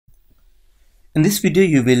In this video,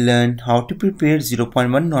 you will learn how to prepare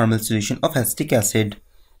 0.1 normal solution of acetic acid.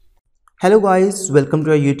 Hello guys, welcome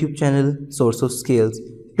to our YouTube channel Source of Skills.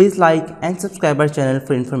 Please like and subscribe our channel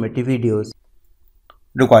for informative videos.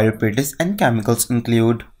 Required preparators and chemicals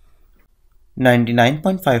include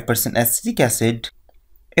 99.5% acetic acid,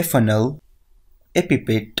 a funnel, a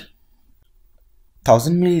pipette,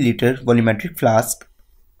 1000 ml volumetric flask,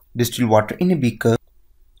 distilled water in a beaker,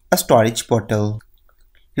 a storage bottle.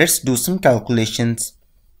 Let's do some calculations.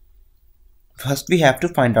 First, we have to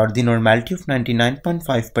find out the normality of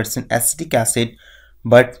 99.5% acetic acid,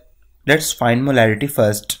 but let's find molarity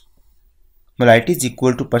first. Molarity is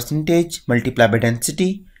equal to percentage multiplied by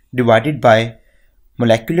density divided by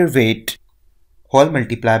molecular weight whole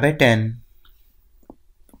multiplied by 10.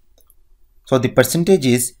 So the percentage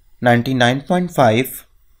is 99.5,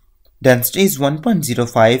 density is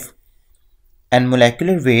 1.05 and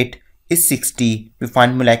molecular weight is 60. We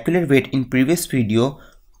find molecular weight in previous video.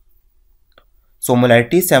 So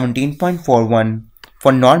molarity is 17.41.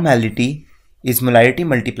 For normality is molarity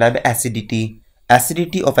multiplied by acidity.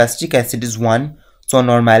 Acidity of acetic acid is 1. So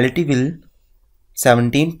normality will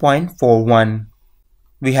 17.41.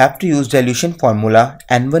 We have to use dilution formula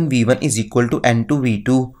N1V1 is equal to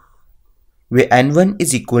N2V2, where N1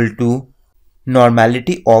 is equal to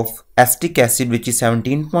normality of acetic acid, which is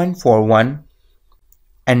 17.41,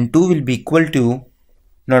 and 2 will be equal to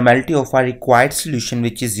normality of our required solution,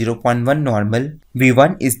 which is 0.1 normal.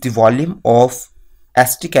 V1 is the volume of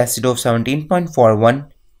acetic acid of 17.41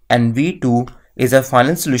 and V2 is our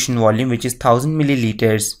final solution volume, which is 1000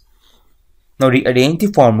 milliliters. Now rearrange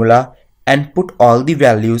the formula and put all the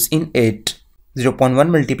values in it. 0.1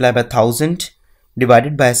 multiplied by 1000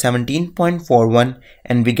 divided by 17.41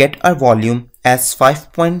 and we get our volume as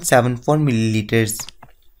 5.74 milliliters.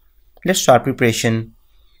 Let's start preparation.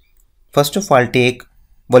 First of all, take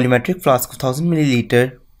volumetric flask of 1000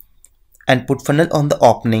 milliliter and put funnel on the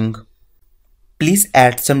opening. Please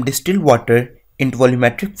add some distilled water into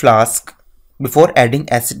volumetric flask before adding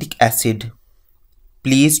acetic acid.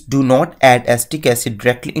 Please do not add acetic acid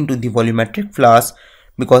directly into the volumetric flask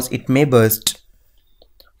because it may burst.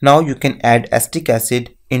 Now you can add acetic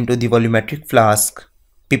acid into the volumetric flask.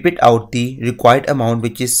 Pipette out the required amount,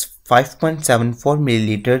 which is 5.74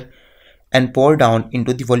 milliliter, and pour down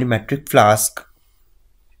into the volumetric flask.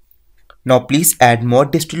 Now please add more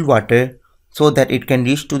distilled water so that it can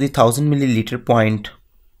reach to the 1000 milliliter point.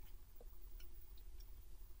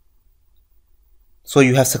 So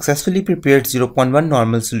you have successfully prepared 0.1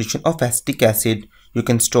 normal solution of acetic acid. You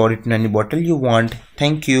can store it in any bottle you want.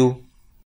 Thank you.